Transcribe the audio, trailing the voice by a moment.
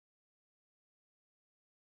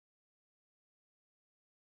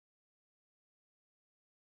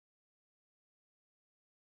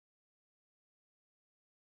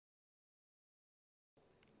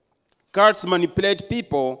Cults manipulate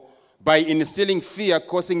people by instilling fear,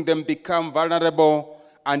 causing them to become vulnerable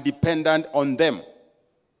and dependent on them.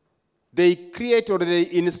 They create or they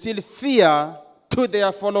instill fear to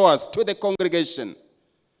their followers, to the congregation.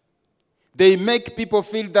 They make people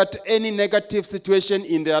feel that any negative situation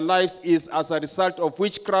in their lives is as a result of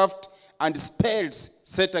witchcraft and spells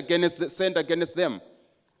sent against them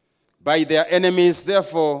by their enemies.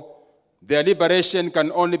 Therefore, their liberation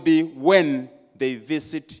can only be when they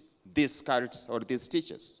visit these cults or these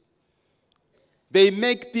teachers. They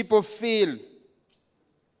make people feel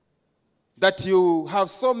that you have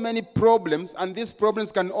so many problems, and these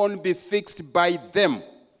problems can only be fixed by them.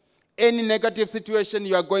 Any negative situation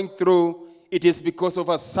you are going through, it is because of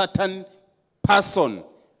a certain person,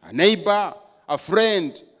 a neighbor, a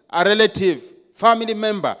friend, a relative, family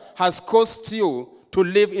member has caused you to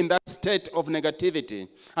live in that state of negativity.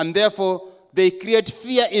 And therefore, they create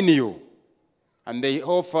fear in you. And they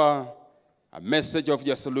offer a message of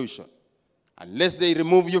your solution. Unless they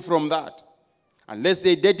remove you from that, unless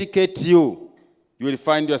they dedicate you, you will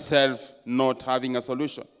find yourself not having a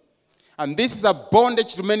solution. And this is a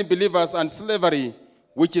bondage to many believers and slavery,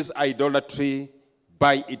 which is idolatry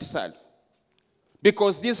by itself.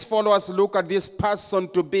 Because these followers look at this person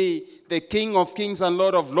to be the King of Kings and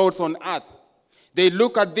Lord of Lords on earth. They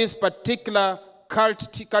look at this particular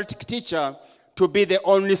cult teacher to be the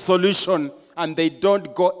only solution, and they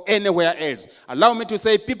don't go anywhere else. Allow me to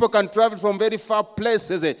say, people can travel from very far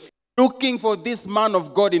places looking for this man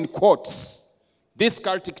of God in quotes, this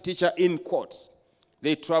cultic teacher in quotes.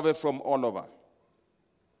 They travel from all over.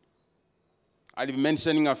 I'll be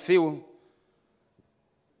mentioning a few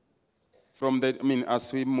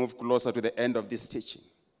as we move closer to the end of this teaching.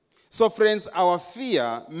 So friends, our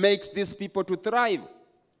fear makes these people to thrive.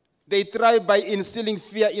 They thrive by instilling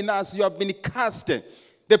fear in us. You have been cast.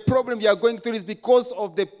 The problem you are going through is because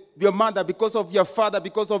of your mother, because of your father,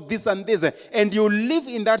 because of this and this. And you live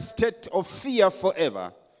in that state of fear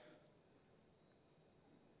forever.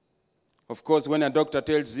 Of course, when a doctor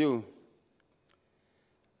tells you,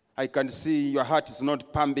 I can see your heart is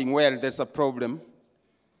not pumping well, there's a problem.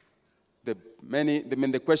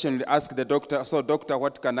 The question will ask the doctor, so doctor,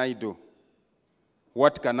 what can I do?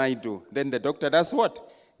 What can I do? Then the doctor does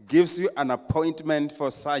what? Gives you an appointment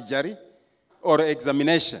for surgery or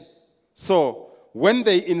examination. So when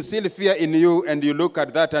they instill fear in you and you look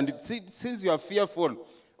at that, and since you are fearful,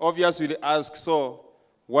 obviously you ask, so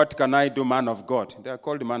what can I do, man of God? They are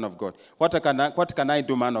called man of God. What can I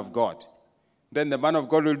do, man of God? Then the man of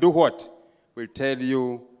God will do what? Will tell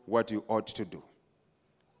you what you ought to do.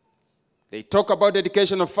 They talk about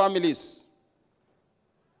dedication of families.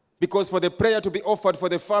 Because for the prayer to be offered for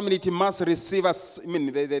the family, it must receive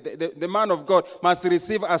the man of God must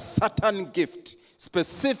receive a certain gift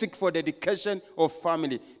specific for dedication of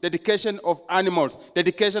family, dedication of animals,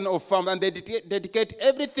 dedication of family, and they dedicate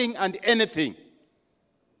everything and anything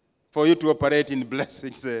for you to operate in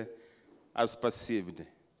blessings as perceived.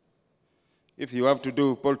 If you have to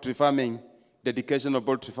do poultry farming, dedication of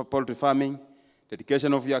poultry farming,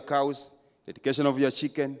 dedication of your cows, dedication of your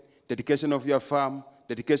chicken, dedication of your farm,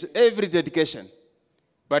 dedication, every dedication.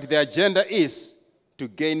 But the agenda is to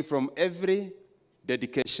gain from every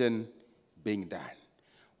dedication being done.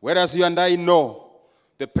 Whereas you and I know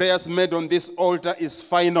the prayers made on this altar is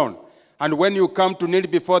final. And when you come to kneel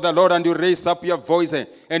before the Lord and you raise up your voice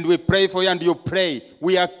and we pray for you and you pray,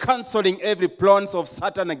 we are canceling every plans of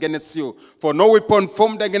Satan against you. For no weapon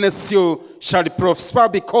formed against you shall prosper,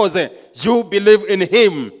 because you believe in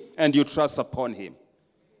him and you trust upon him.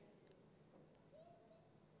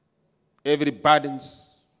 Every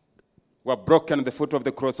burdens were broken at the foot of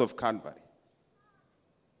the cross of Calvary.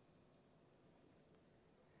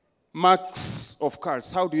 Marks of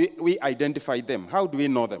cults. How do we identify them? How do we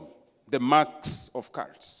know them? The marks of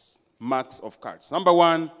cults. Marks of cults. Number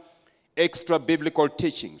one, extra biblical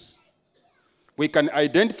teachings. We can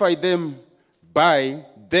identify them by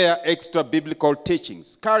their extra biblical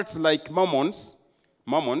teachings. Cults like Mormons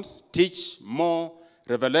teach more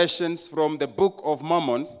revelations from the Book of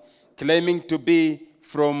Mormon, claiming to be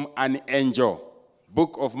from an angel.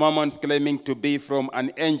 Book of Mormon claiming to be from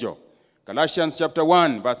an angel. Galatians chapter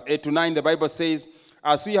 1, verse 8 to 9, the Bible says,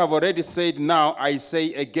 as we have already said, now I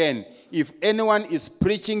say again, if anyone is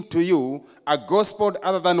preaching to you a gospel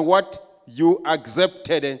other than what you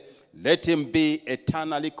accepted, let him be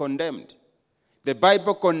eternally condemned. The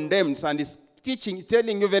Bible condemns and is teaching,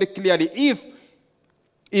 telling you very clearly,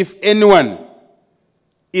 if anyone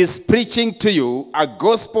is preaching to you a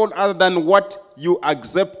gospel other than what you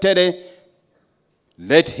accepted,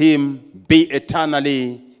 let him be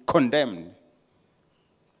eternally condemned.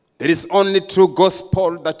 There is only true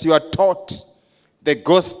gospel that you are taught, the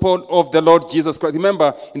gospel of the Lord Jesus Christ.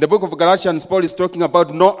 Remember, in the book of Galatians, Paul is talking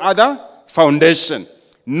about no other foundation.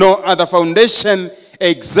 No other foundation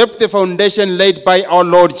except the foundation laid by our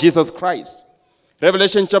Lord Jesus Christ.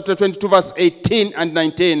 Revelation chapter 22, verse 18 and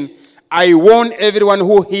 19. I warn everyone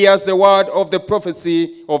who hears the word of the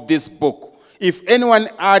prophecy of this book. If anyone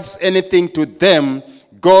adds anything to them,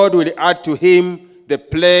 God will add to him the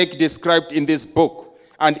plague described in this book.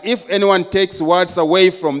 And if anyone takes words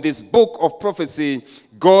away from this book of prophecy,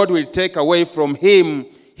 God will take away from him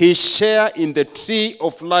his share in the tree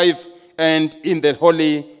of life and in the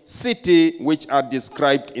holy city which are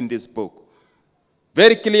described in this book.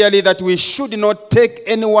 Very clearly that we should not take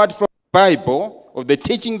any word from the Bible or the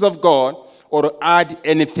teachings of God or add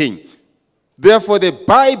anything. Therefore, the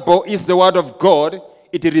Bible is the word of God.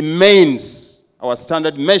 It remains our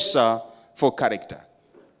standard measure for character.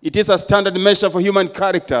 It is a standard measure for human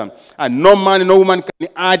character, and no man, no woman can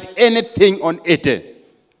add anything on it.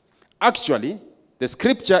 Actually, the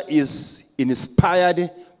scripture is inspired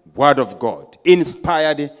word of God.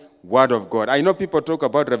 Inspired word of God. I know people talk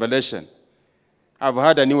about revelation. I've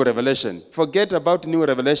had a new revelation. Forget about new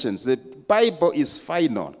revelations. The Bible is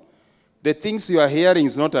final. The things you are hearing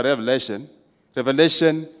is not a revelation.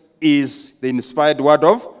 Revelation is the inspired word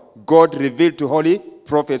of God revealed to holy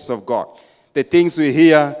prophets of God. The things we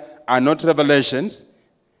hear are not revelations.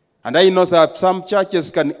 And I know that some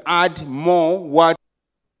churches can add more words.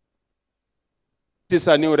 This is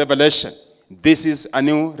a new revelation. This is a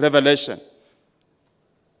new revelation.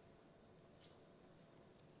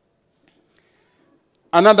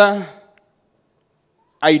 Another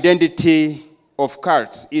identity of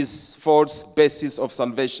cults is false basis of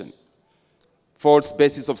salvation. False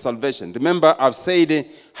basis of salvation. Remember, I've said,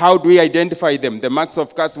 how do we identify them? The marks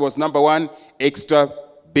of cults was number one, extra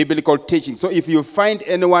biblical teaching. So if you find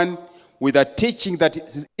anyone with a teaching that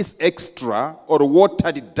is extra or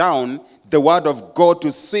watered down the word of God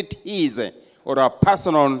to suit his or a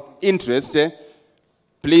personal interest,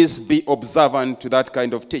 please be observant to that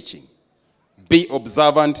kind of teaching. Be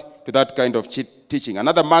observant to that kind of teaching.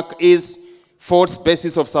 Another mark is false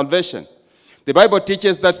basis of salvation. The Bible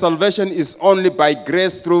teaches that salvation is only by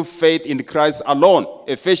grace through faith in Christ alone.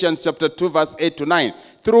 Ephesians chapter 2, verse 8 to 9.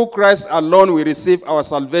 Through Christ alone we receive our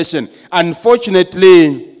salvation.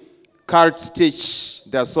 Unfortunately, cults teach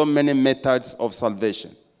there are so many methods of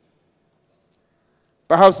salvation.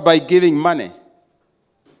 Perhaps by giving money.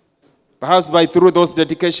 Perhaps by through those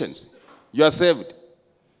dedications, you are saved.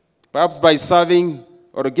 Perhaps by serving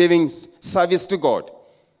or giving service to God.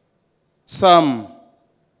 Some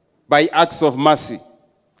by acts of mercy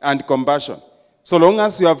and compassion. So long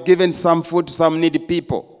as you have given some food to some needy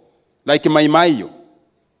people, like Maimayo,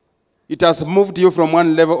 it has moved you from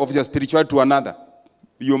one level of your spirituality to another.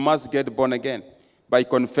 You must get born again by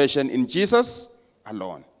confession in Jesus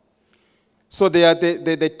alone. So they are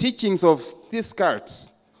the teachings of these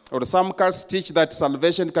cults, or some cults teach that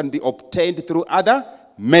salvation can be obtained through other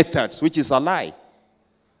methods, which is a lie.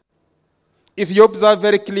 If you observe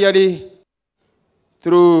very clearly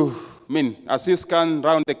as you scan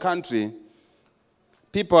around the country,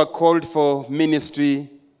 people are called for ministry,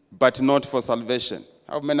 but not for salvation.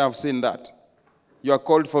 How many have seen that? You are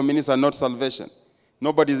called for ministry and not salvation.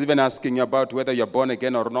 Nobody is even asking you about whether you are born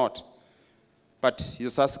again or not. But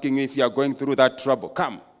he's asking you if you are going through that trouble.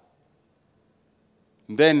 Come.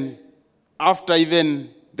 Then, after even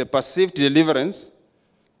the perceived deliverance,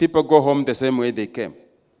 people go home the same way they came.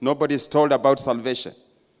 Nobody is told about salvation.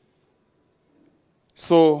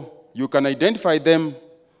 So you can identify them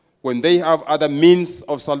when they have other means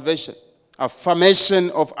of salvation, affirmation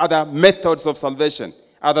of other methods of salvation,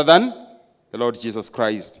 other than the Lord Jesus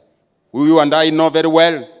Christ. You and I know very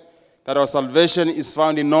well that our salvation is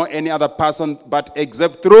found in no any other person but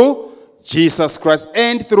except through Jesus Christ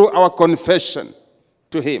and through our confession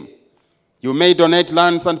to him. You may donate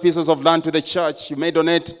lands and pieces of land to the church. You may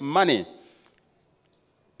donate money.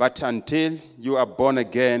 But until you are born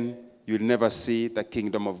again, you'll never see the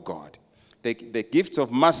kingdom of God. The gifts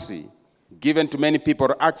of mercy given to many people,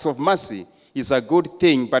 or acts of mercy, is a good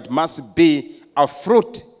thing, but must be a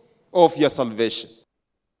fruit of your salvation.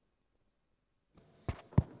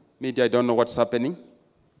 Media, I don't know what's happening.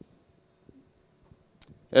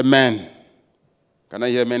 Amen. Can I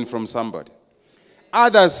hear amen from somebody?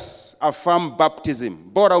 Others affirm baptism.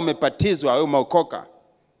 Bora umepatizwa, umeokoka.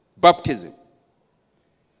 Baptism.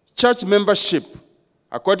 Church membership,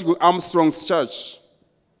 according to Armstrong's church,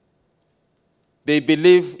 they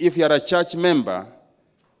believe if you are a church member,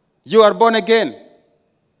 you are born again.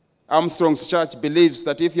 Armstrong's church believes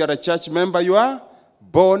that if you are a church member, you are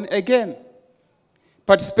born again.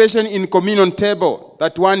 Participation in communion table,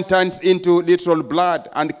 that one turns into literal blood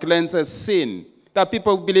and cleanses sin. There are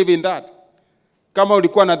people who believe in that. Kama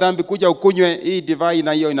ulikuwa na dhambi kuja ukunywe hii divai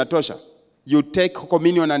na hiyo inatosha. You take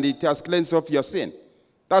communion and it has cleansed off your sin.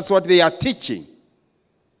 That's what they are teaching.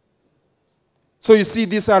 So you see,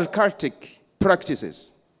 these are cultic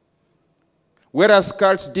practices. Whereas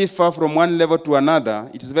cults differ from one level to another,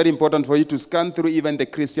 it is very important for you to scan through even the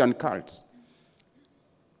Christian cults.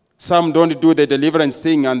 Some don't do the deliverance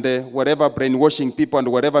thing and the whatever brainwashing people and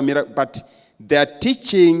whatever miracle, but their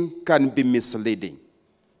teaching can be misleading.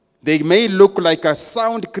 They may look like a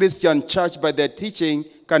sound Christian church, but their teaching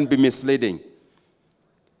can be misleading.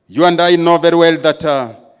 You and I know very well that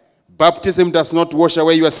baptism does not wash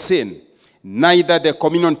away your sin. Neither the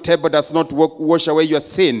communion table does not wash away your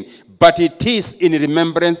sin, but it is in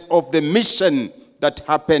remembrance of the mission that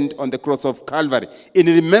happened on the cross of Calvary. In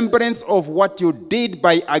remembrance of what you did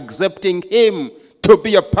by accepting him to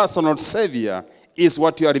be your personal savior is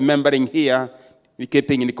what you are remembering here,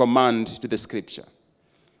 keeping in command to the scripture.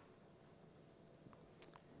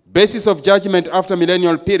 Basis of judgment after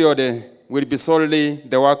millennial period will be solely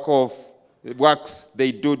the works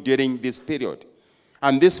they do during this period.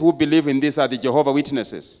 And these who believe in this are the Jehovah's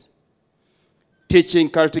Witnesses, teaching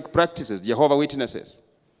cultic practices, Jehovah's Witnesses.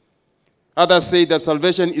 Others say that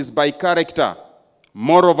salvation is by character,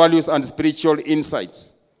 moral values, and spiritual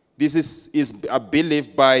insights. This is a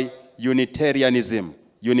belief by Unitarianism.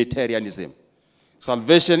 Unitarianism.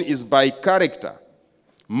 Salvation is by character,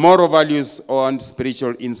 moral values, and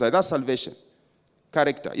spiritual insight. That's salvation.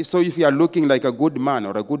 Character. If you are looking like a good man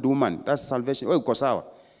or a good woman, that's salvation. Uko sawa.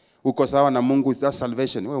 Uko sawa na Mungu, that's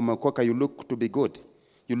salvation. Umeokoka, you look to be good.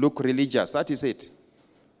 You look religious. That is it.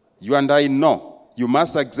 You and I know. You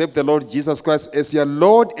must accept the Lord Jesus Christ as your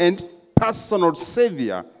Lord and personal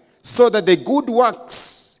Savior, so that the good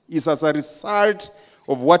works is as a result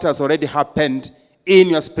of what has already happened in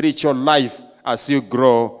your spiritual life as you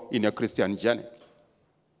grow in your Christian journey.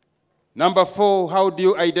 Number 4, how do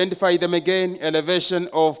you identify them again? Elevation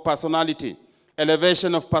of personality.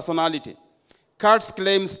 Elevation of personality. Cults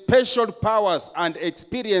claim special powers and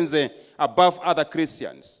experience above other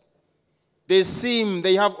Christians.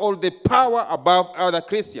 They have all the power above other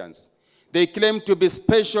Christians. They claim to be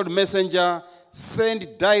special messenger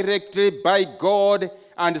sent directly by God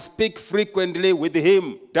and speak frequently with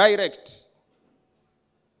him, direct.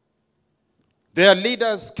 Their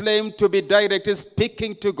leaders claim to be directly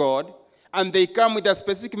speaking to God, and they come with a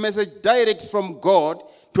specific message direct from God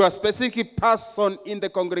to a specific person in the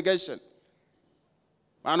congregation.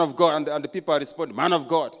 Man of God, and the people are responding, man of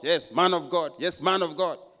God, yes, man of God, yes, man of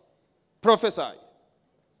God. Prophesy.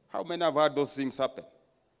 How many have heard those things happen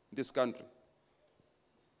in this country?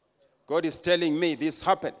 God is telling me this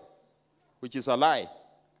happened, which is a lie.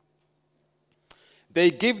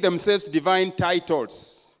 They give themselves divine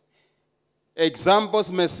titles.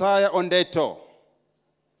 Examples: Messiah Ondeto,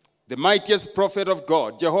 the mightiest prophet of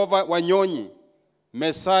God, Jehovah Wanyonyi,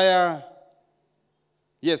 Messiah,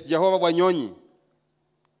 yes, Jehovah Wanyonyi,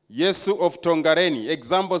 Yesu of Tongareni.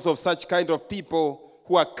 Examples of such kind of people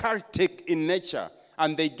who are cultic in nature,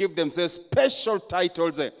 and they give themselves special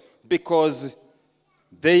titles because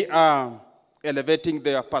they are elevating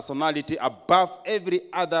their personality above every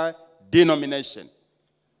other denomination.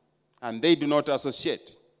 And they do not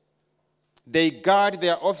associate. They guard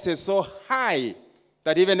their offices so high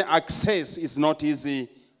that even access is not easy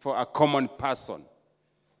for a common person.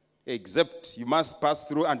 Except you must pass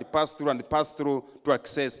through and pass through and pass through to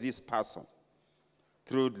access this person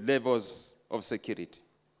through levels of security.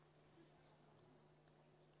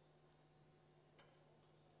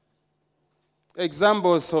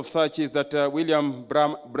 Examples of such is that William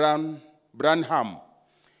Branham,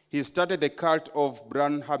 he started the cult of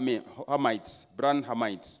Branhamites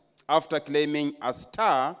after claiming a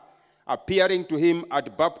star appearing to him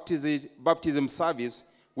at baptism service,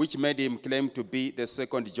 which made him claim to be the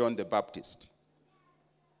second John the Baptist.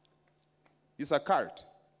 It's a cult.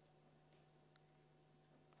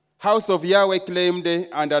 House of Yahweh claimed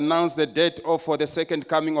and announced the date for the second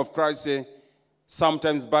coming of Christ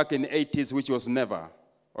sometimes back in the 80s, which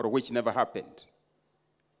never happened.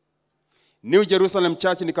 New Jerusalem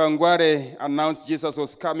Church in Kawangware announced Jesus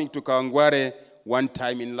was coming to Kawangware one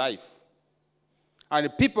time in life. And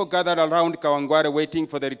people gathered around Kawangware waiting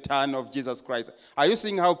for the return of Jesus Christ. Are you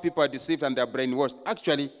seeing how people are deceived and they are brainwashed?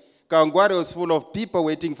 Actually, Kawangware was full of people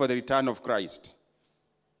waiting for the return of Christ.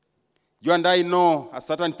 You and I know a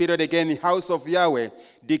certain period again, the house of Yahweh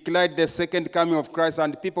declared the second coming of Christ,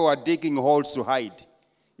 and people were digging holes to hide.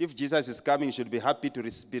 If Jesus is coming, you should be happy to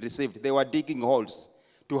be received. They were digging holes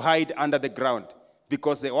to hide under the ground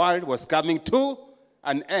because the world was coming to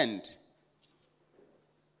an end.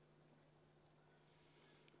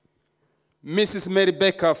 Mrs. Mary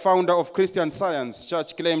Baker, founder of Christian Science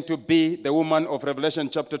Church, claimed to be the woman of Revelation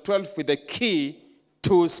chapter 12 with the key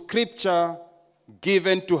to scripture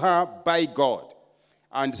given to her by God,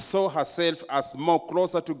 and saw herself as more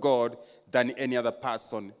closer to God than any other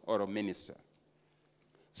person or minister.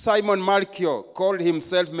 Simon Malchio called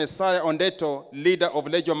himself Messiah Ondeto, leader of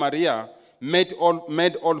Legio Maria, made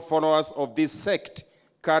all followers of this sect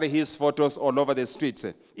carry his photos all over the streets,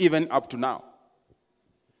 even up to now.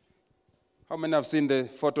 How many have seen the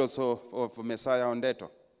photos of Messiah Ondeto?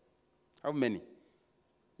 How many?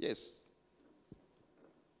 Yes.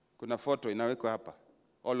 Kuna photo inawekwa hapa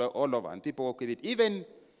all over, and people walk with it. Even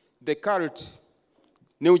the cult,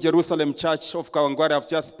 New Jerusalem Church of Kawangware, have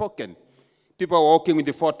just spoken. People are walking with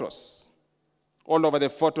the photos. All over the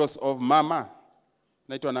photos of Mama.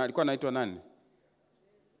 Alikuwa naitwa nani?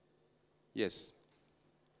 Yes.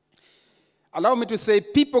 Allow me to say,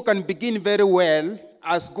 people can begin very well.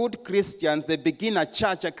 As good Christians, they begin a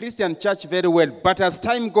Christian church very well. But as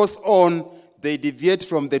time goes on, they deviate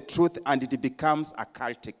from the truth and it becomes a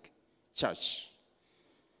cultic church.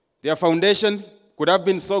 Their foundation could have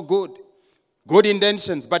been so good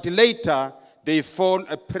intentions, but later they fall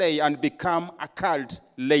a prey and become a cult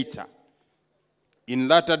later. In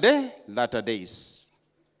latter days.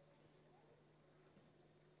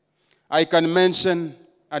 I can mention.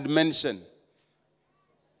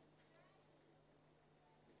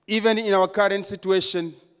 Even in our current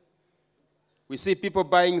situation, we see people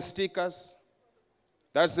buying stickers.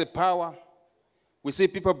 That's the power. We see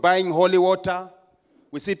people buying holy water.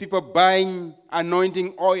 We see people buying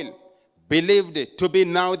anointing oil, believed to be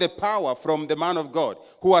now the power from the man of God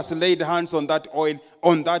who has laid hands on that oil,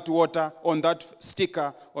 on that water, on that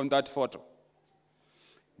sticker, on that photo.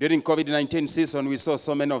 During COVID-19 season, we saw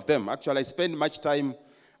so many of them. Actually, I spent much time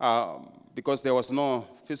because there was no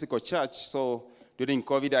physical church, so during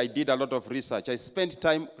COVID, I did a lot of research. I spent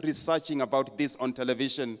time researching about this on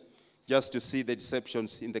television just to see the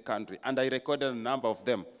deceptions in the country. And I recorded a number of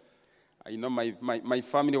them. You know, my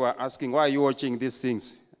family were asking, why are you watching these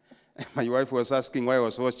things? My wife was asking why I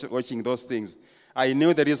was watching those things. I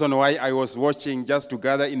knew the reason why I was watching, just to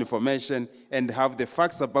gather information and have the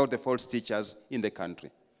facts about the false teachers in the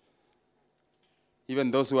country.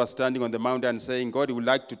 Even those who are standing on the mountain saying, God would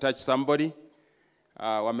like to touch somebody,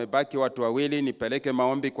 wamebaki watu wawili, nipeleke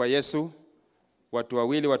maombi kwa Yesu. Watu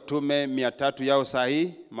wawili watume 300 yao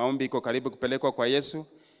sahi, maombi iko karibu kupelekwa kwa Yesu.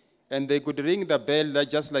 And they could ring the bell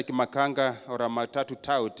just like Makanga or a matatu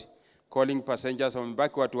tout, calling passengers,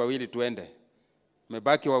 wamebaki watu wawili tuende.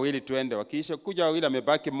 Wamebaki wawili tuende. Wakiisha kuja wawili,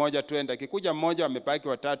 wamebaki mmoja tuende. Akikuja mmoja, wamebaki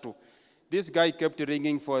watatu. This guy kept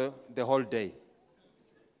ringing for the whole day.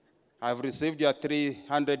 I've received your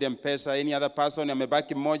 300 M-Pesa. Any other person,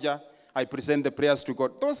 wamebaki mmoja. I present the prayers to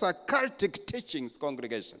God. Those are cultic teachings,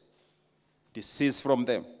 congregation. Cease from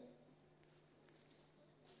them.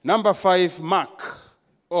 Number 5, mark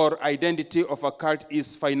or identity of a cult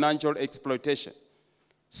is financial exploitation.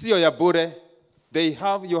 Sio ya bure,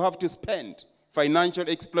 you have to spend. Financial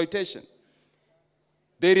exploitation.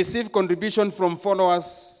 They receive contribution from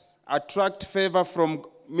followers, attract favor from,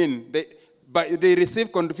 but they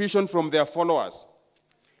receive contribution from their followers.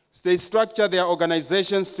 They structure their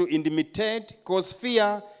organizations to intimidate, cause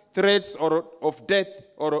fear, threats of death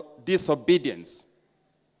or disobedience.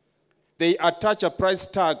 They attach a price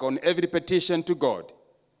tag on every petition to God.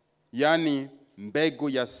 Yani mbegu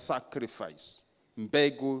ya sacrifice.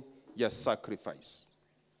 Mbegu ya sacrifice.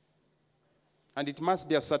 And it must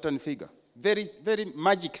be a certain figure. Very, very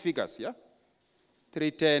magic figures, yeah?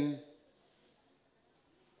 310.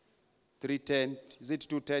 310. Is it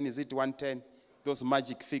 210? Is it 110? Those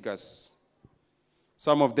magic figures.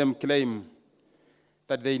 Some of them claim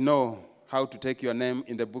that they know how to take your name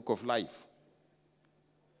in the book of life.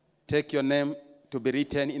 Take your name to be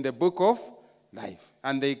written in the book of life.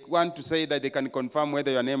 And they want to say that they can confirm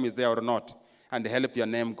whether your name is there or not and help your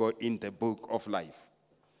name go in the book of life.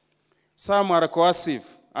 Some are coercive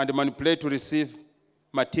and manipulate to receive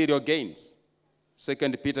material gains. 2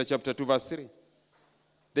 Peter chapter 2, verse 3.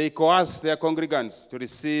 They coerce their congregants to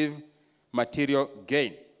receive material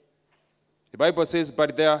gain. The Bible says,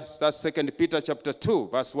 that's 2 Peter chapter 2,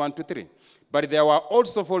 verse 1 to 3. But there were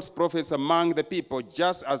also false prophets among the people,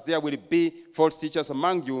 just as there will be false teachers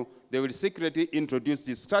among you. They will secretly introduce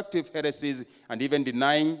destructive heresies and even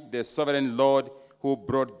denying the sovereign Lord who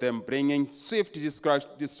brought them, bringing swift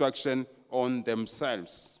destruction on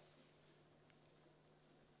themselves.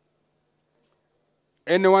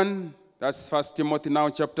 Anyone, that's 1 Timothy now,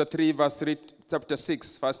 chapter 3, verse 3, chapter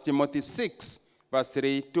 6, 1 Timothy 6, verse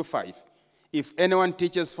 3 to 5. If anyone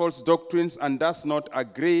teaches false doctrines and does not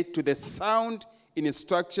agree to the sound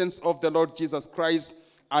instructions of the Lord Jesus Christ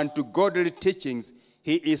and to godly teachings,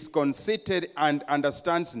 he is conceited and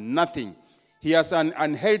understands nothing. He has an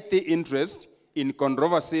unhealthy interest in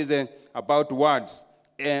controversies about words.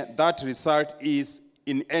 That result is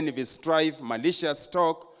in envy, strife, malicious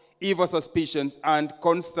talk, evil suspicions, and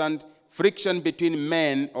constant friction between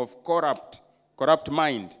men of corrupt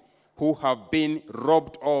mind, who have been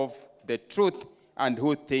robbed of the truth and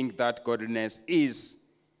who think that godliness is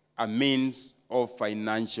a means of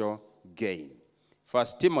financial gain. 1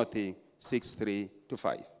 Timothy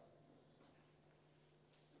 6:3-5.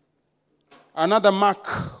 Another mark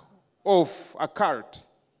of a cult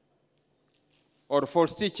or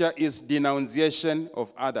false teacher is denunciation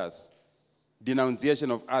of others.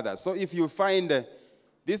 Denunciation of others. So if you find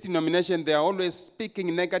this denomination, they are always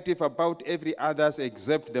speaking negative about every others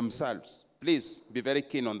except themselves. Please be very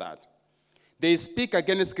keen on that. They speak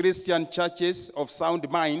against Christian churches of sound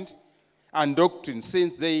mind and doctrine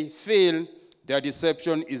since they feel their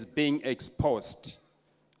deception is being exposed.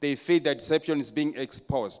 They feel that deception is being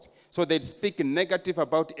exposed. So they speak negative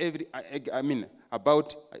about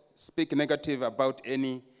speak negative about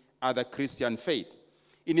any other Christian faith.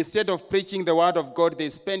 Instead of preaching the word of God, they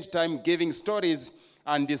spend time giving stories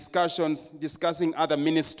and discussing other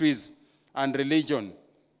ministries and religion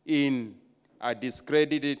in a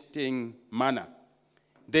discrediting manner.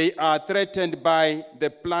 They are threatened by the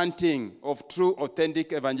planting of true,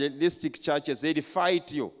 authentic evangelistic churches. They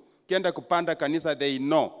fight you. Kienda kupanda kanisa, they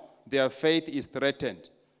know their faith is threatened.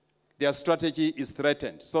 Their strategy is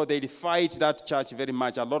threatened. So they fight that church very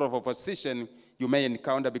much. A lot of opposition you may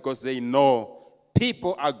encounter because they know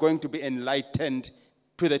people are going to be enlightened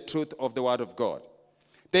to the truth of the word of God.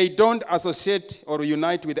 They don't associate or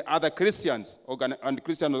unite with other Christians and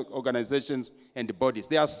Christian organizations and bodies.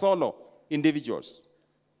 They are solo individuals.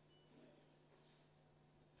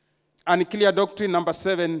 Unclear doctrine, number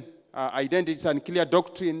 7, identities, unclear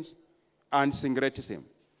doctrines and syncretism.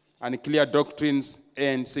 Unclear doctrines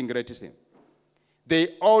and syncretism.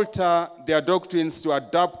 They alter their doctrines to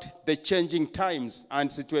adapt the changing times and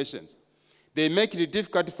situations. They make it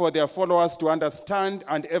difficult for their followers to understand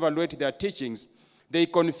and evaluate their teachings. They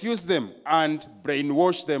confuse them and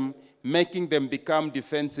brainwash them, making them become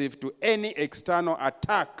defensive to any external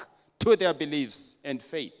attack to their beliefs and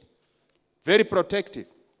faith. Very protective.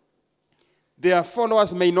 Their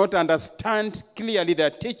followers may not understand clearly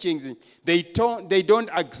their teachings. They don't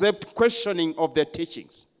accept questioning of their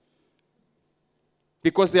teachings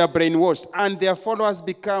because they are brainwashed. And their followers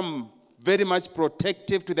become very much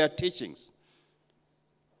protective to their teachings.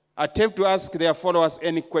 Attempt to ask their followers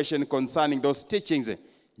any question concerning those teachings,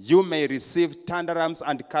 you may receive tantrums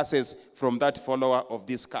and curses from that follower of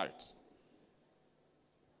these cults.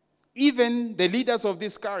 Even the leaders of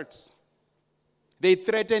these cults, they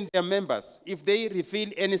threaten their members. If they reveal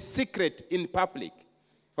any secret in public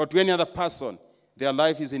or to any other person, their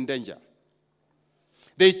life is in danger.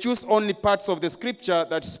 They choose only parts of the scripture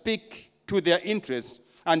that speak to their interests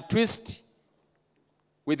and twist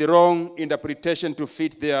with the wrong interpretation to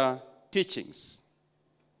fit their teachings.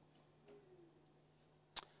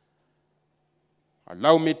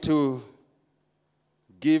 Allow me to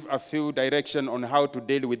give a few directions on how to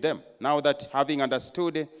deal with them. Now that having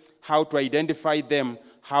understood how to identify them,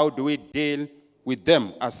 how do we deal with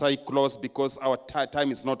them? As I close, because our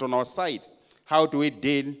time is not on our side. How do we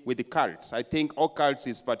deal with the cults? I think occults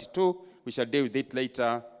is part 2. We shall deal with it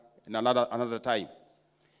later in another time.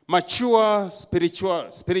 Mature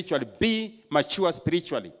spiritually. Be mature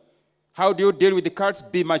spiritually. How do you deal with the cults?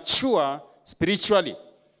 Be mature spiritually.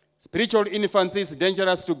 Spiritual infancy is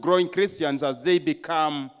dangerous to growing Christians as they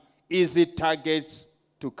become easy targets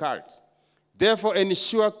to cults. Therefore,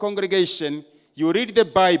 ensure congregation, you read the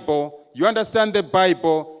Bible, you understand the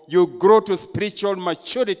Bible, you grow to spiritual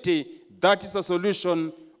maturity. That is a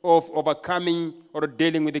solution of overcoming or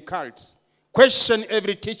dealing with the cults. Question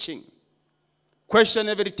every teaching. Question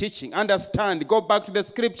every teaching. Understand. Go back to the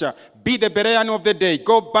scripture. Be the Berean of the day.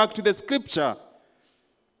 Go back to the scripture.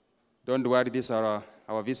 Don't worry, these are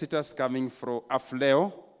our visitors coming from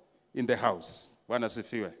Afleo in the house. Bwana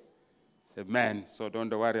asifiwe. Amen. So don't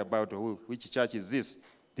worry about which church is this.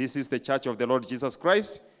 This is the church of the Lord Jesus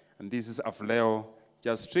Christ, and this is Afleo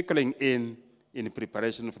just trickling in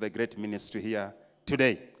preparation for the great ministry here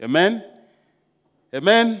today. Amen?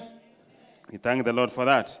 Amen? We thank the Lord for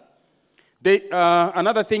that.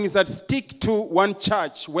 Another thing is that stick to one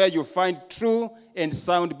church where you find true and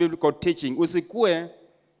sound biblical teaching. Usikue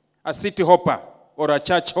a city hopper or a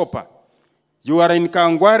church hopper. You are in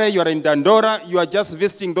Kangware, you are in Dandora, you are just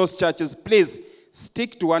visiting those churches. Please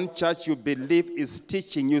Stick to one church you believe is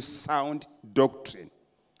teaching you sound doctrine.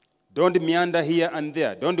 Don't meander here and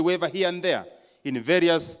there. Don't waver here and there in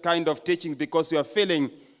various kind of teachings because you are feeling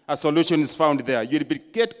a solution is found there. You'll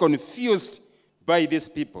get confused by these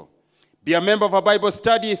people. Be a member of a Bible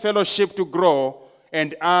study fellowship to grow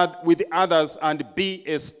and add with others and be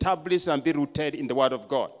established and be rooted in the Word of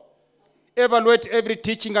God. Evaluate every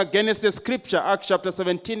teaching against the Scripture. Acts chapter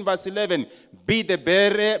 17, verse 11. Be the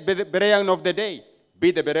Berean of the day.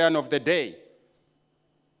 Be the Berean of the day.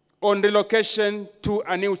 On relocation to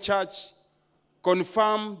a new church,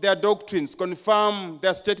 confirm their doctrines, confirm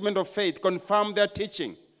their statement of faith, confirm their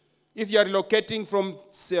teaching. If you are relocating from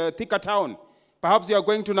Thika town, perhaps you are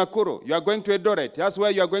going to Nakuru, you are going to Eldoret, that's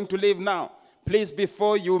where you are going to live now. Please,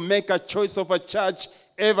 before you make a choice of a church,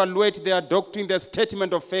 evaluate their doctrine, their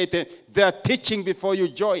statement of faith, their teaching before you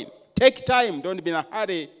join. Take time. Don't be in a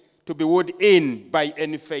hurry to be wooed in by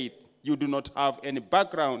any faith you do not have any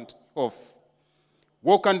background of.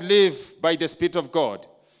 Walk and live by the Spirit of God,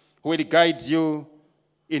 who will guide you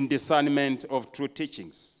in discernment of true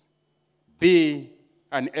teachings. Be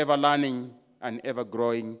an ever-learning and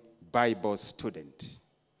ever-growing Bible student.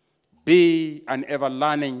 Be an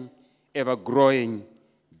ever-learning, ever-growing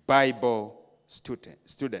Bible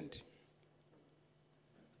student.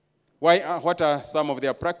 What are some of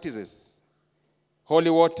their practices? Holy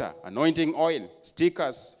water, anointing oil,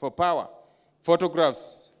 stickers for power,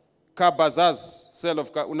 photographs, car bazaars, sale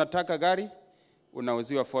of car. Unataka gari,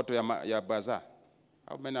 unauziwa photo ya bazaar.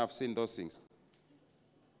 How many have seen those things?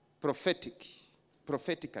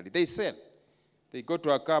 Prophetically, they sell. They go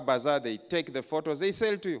to a car bazaar, they take the photos, they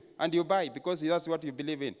sell to you, and you buy because that's what you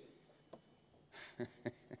believe in.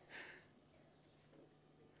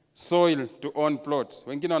 Soil to own plots.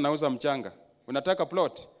 Wengine wanauza mchanga. Unataka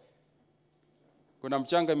plot? Kuna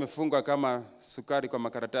mchanga imefungwa kama sukari kwa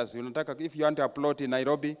makaratasi. Unataka, if you want a plot in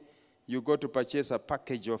Nairobi, you go to purchase a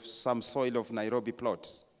package of some soil of Nairobi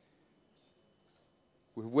plots.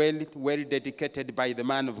 Well dedicated by the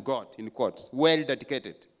man of God, in quotes. Well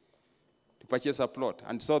dedicated to purchase a plot.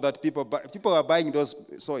 And so that people are buying those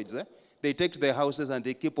soils. They take to their houses and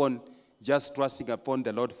they keep on just trusting upon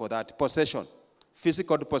the Lord for that possession.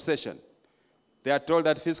 Physical possession. They are told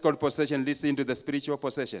that physical possession leads into the spiritual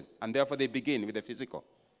possession, and therefore they begin with the physical.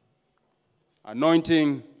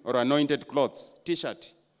 Anointing or anointed clothes,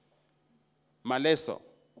 t-shirt, maleso,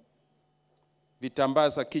 vitambaa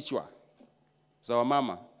za kichwa, za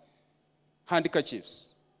wamama,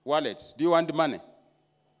 handkerchiefs, wallets. Do you want money?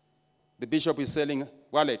 The bishop is selling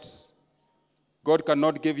wallets. God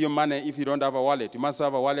cannot give you money if you don't have a wallet. You must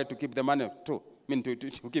have a wallet to keep the money too.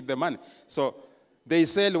 To keep the money. So they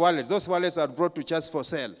sell wallets. Those wallets are brought to church for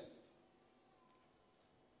sale.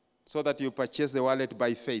 So that you purchase the wallet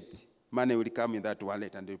by faith. Money will come in that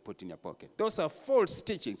wallet and you put in your pocket. Those are false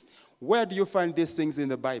teachings. Where do you find these things in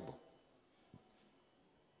the Bible?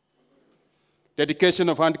 Dedication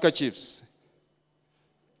of handkerchiefs.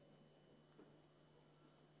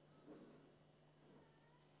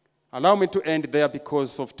 Allow me to end there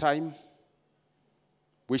because of time.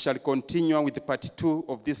 We shall continue with part 2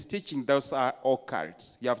 of this teaching. Those are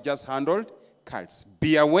occults. You have just handled cults.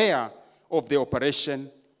 Be aware of the operation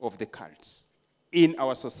of the cults in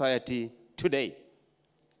our society today.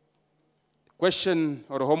 Question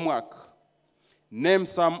or homework. Name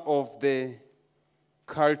some of the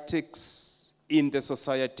cultics in the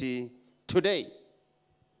society today.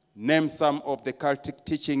 Name some of the cultic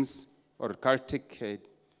teachings or cultic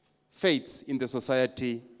faiths in the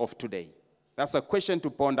society of today. That's a question to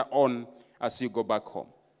ponder on as you go back home.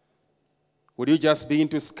 Would you just begin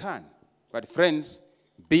to scan? But friends,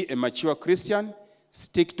 be a mature Christian,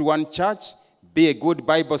 stick to one church, be a good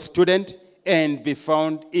Bible student, and be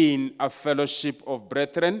found in a fellowship of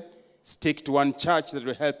brethren. Stick to one church that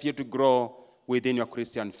will help you to grow within your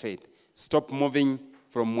Christian faith. Stop moving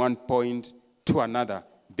from one point to another,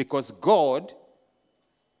 because God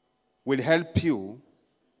will help you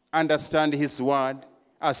understand His word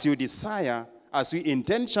as you desire, as you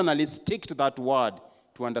intentionally stick to that word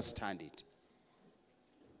to understand it.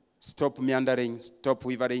 Stop meandering, stop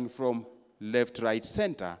wavering from left, right,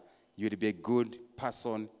 center. You will be a good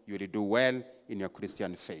person. You will do well in your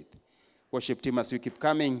Christian faith. Worship team, as you keep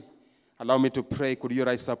coming, allow me to pray. Could you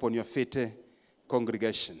rise up on your feet,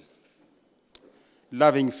 congregation?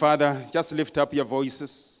 Loving Father, just lift up your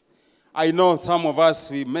voices. I know some of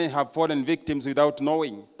us, we may have fallen victims without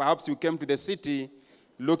knowing. Perhaps you came to the city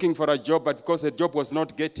looking for a job, but because the job was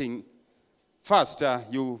not getting faster,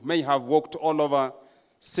 you may have walked all over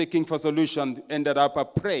seeking for solution, ended up a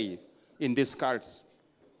prey in these cults.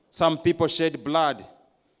 Some people shed blood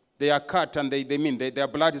They are cut and their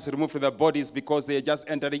blood is removed from their bodies because they are just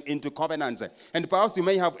entering into covenants. And perhaps you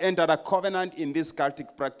may have entered a covenant in these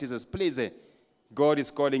cultic practices. Please, God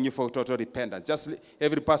is calling you for total repentance. Just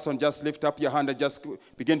every person, just lift up your hand and just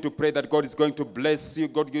begin to pray that God is going to bless you.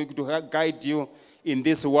 God is going to guide you in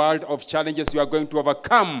this world of challenges. You are going to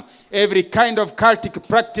overcome every kind of cultic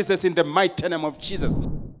practices in the mighty name of Jesus.